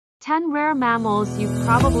10 rare mammals you've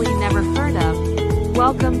probably never heard of.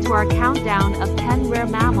 Welcome to our countdown of 10 rare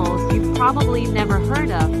mammals you've probably never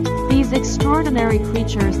heard of. These extraordinary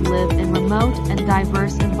creatures live in remote and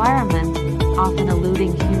diverse environments, often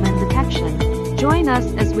eluding human detection. Join us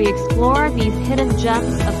as we explore these hidden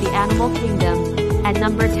gems of the animal kingdom. At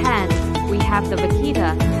number 10, we have the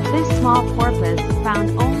vaquita. This small porpoise,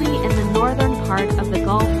 found only in the northern part of the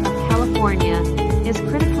Gulf of California, is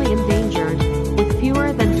critically endangered, with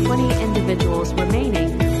fewer than 20 individuals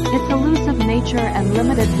remaining. Its elusive nature and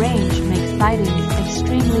limited range make sightings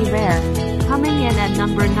extremely rare. Coming in at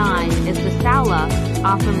number 9 is the saola,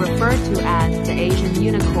 often referred to as the Asian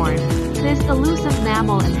unicorn. This elusive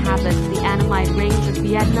mammal inhabits the Annamide range of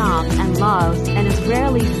Vietnam and Laos and is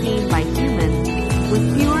rarely seen by humans.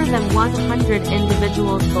 With fewer than 100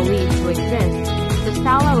 individuals believed to exist, the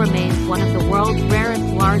saola remains one of the world's rarest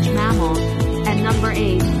large mammals. At number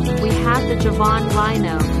 8, we have the Javan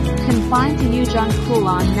rhino. Confined to Ujung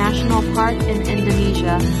Kulon National Park in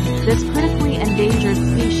Indonesia, this critically endangered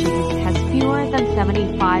species has fewer than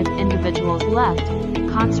 75 individuals left.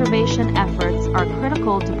 Conservation efforts are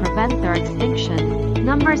critical to prevent their extinction.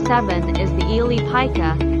 Number 7 is the eel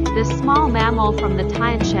pika. This small mammal from the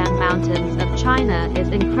Tian Shan Mountains of China is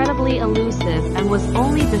incredibly elusive and was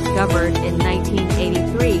only discovered in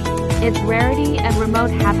 1983. Its rarity and remote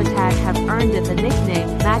habitat have earned it the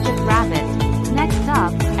nickname Magic Rabbit. Next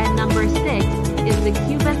up, at number 6, is the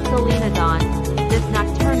Cuban selenodon. This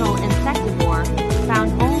nocturnal insectivore,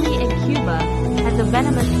 found only in Cuba, has a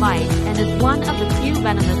venomous bite and is one of the few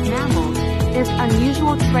venomous mammals. Its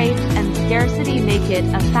unusual traits and scarcity make it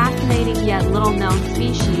a fascinating yet little-known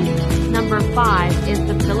species. Number 5 is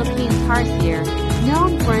the Philippine tarsier.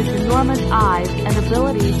 Known for its enormous eyes and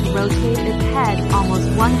ability to rotate its head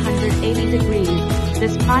almost 180 degrees,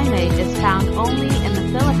 this primate is found only in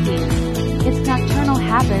the Philippines. Its nocturnal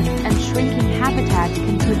habits and shrinking habitat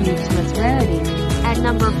contribute to its rarity. At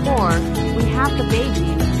number 4, we have the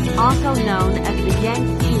beiju, also known as the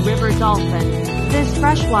Yangtze River dolphin. This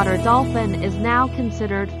freshwater dolphin is now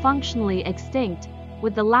considered functionally extinct,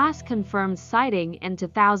 with the last confirmed sighting in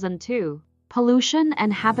 2002. Pollution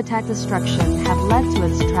and habitat destruction have led to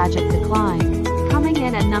its tragic decline. Coming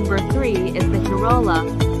in at number 3 is the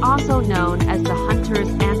hirola, also known as the hunter's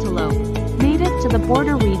antelope. Native to the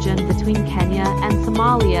border region between Kenya and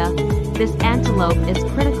Somalia, this antelope is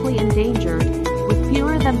critically endangered, with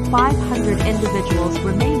fewer than 500 individuals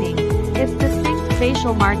remaining. Its distinct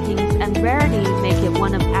facial markings and rarity make it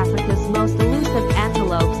one of Africa's most elusive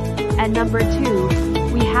antelopes. At number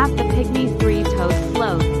 2, we have the pygmy three-toed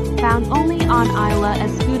sloth, found only on Isla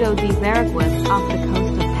Escudo de Veragua off the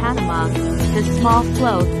coast of Panama. This small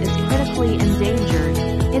sloth is critically endangered.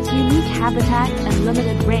 Its unique habitat and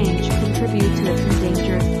limited range contribute to its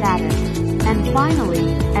endangered status. And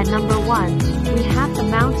finally, at number 1, we have the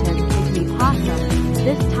mountain pygmy possum.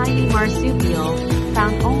 This tiny marsupial,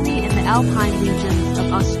 found only in the alpine regions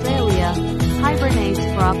of Australia, hibernates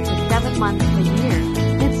for up to 7 months a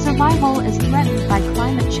year. Its survival is threatened by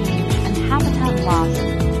climate change and habitat loss,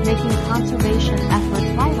 making conservation efforts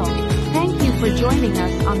vital. Thank you for joining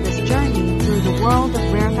us on this journey through the world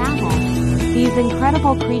of rare mammals. These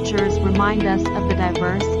incredible creatures remind us of the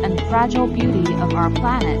diverse and fragile beauty of our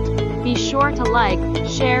planet. Be sure to like,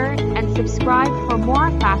 share, and subscribe for more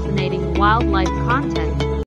fascinating wildlife content.